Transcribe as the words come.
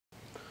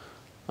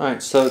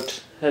Alright, so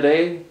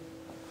today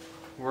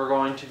we're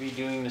going to be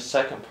doing the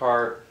second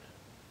part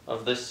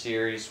of this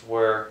series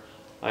where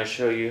I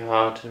show you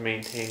how to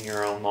maintain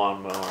your own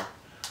lawnmower.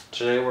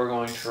 Today we're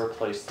going to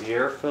replace the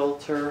air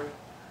filter,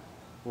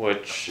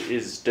 which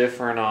is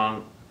different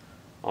on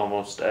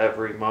almost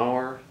every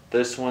mower.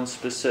 This one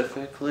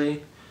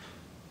specifically,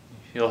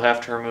 you'll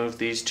have to remove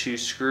these two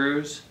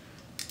screws,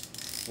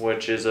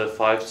 which is a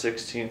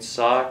 5/16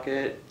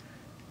 socket,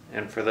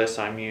 and for this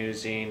I'm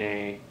using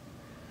a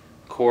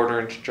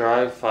 1/4 inch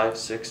drive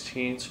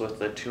 5/16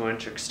 with a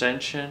 2-inch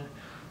extension.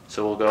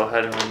 So we'll go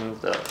ahead and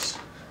remove those.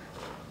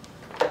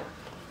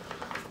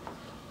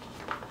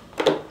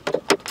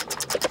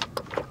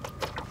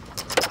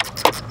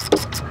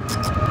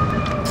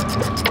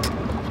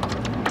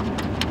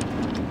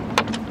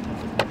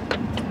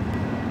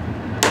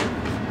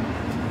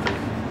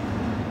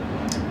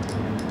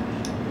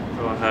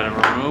 Go ahead and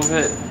remove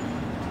it.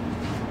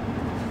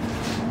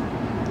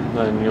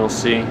 Then you'll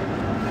see,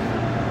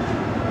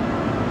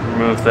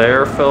 remove the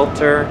air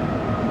filter,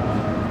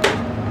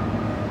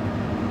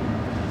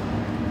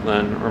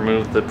 then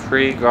remove the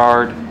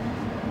pre-guard,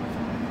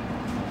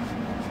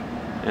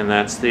 and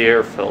that's the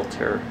air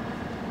filter.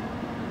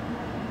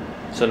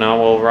 So now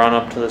we'll run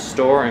up to the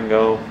store and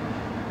go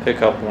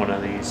pick up one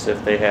of these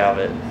if they have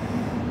it.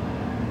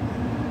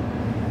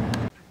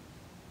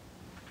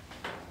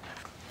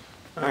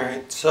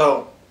 Alright,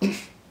 so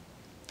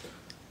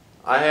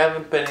I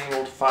haven't been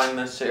able to find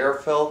this air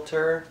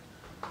filter,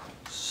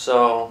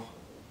 so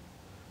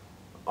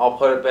I'll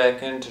put it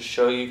back in to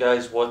show you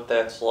guys what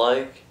that's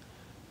like,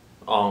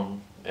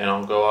 and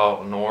I'll go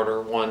out and order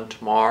one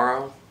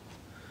tomorrow.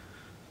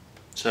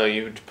 So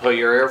you put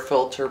your air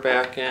filter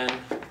back in,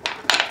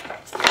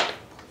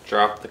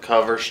 drop the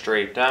cover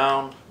straight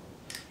down,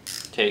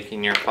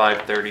 taking your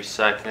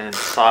 5/32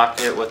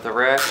 socket with the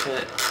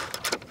ratchet,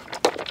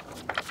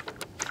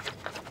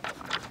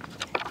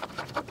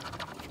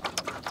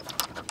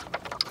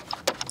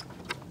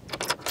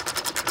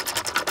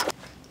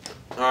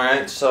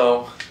 alright,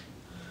 so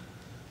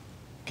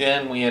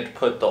again, we had to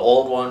put the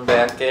old one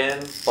back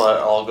in,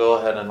 but I'll go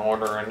ahead and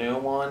order a new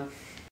one.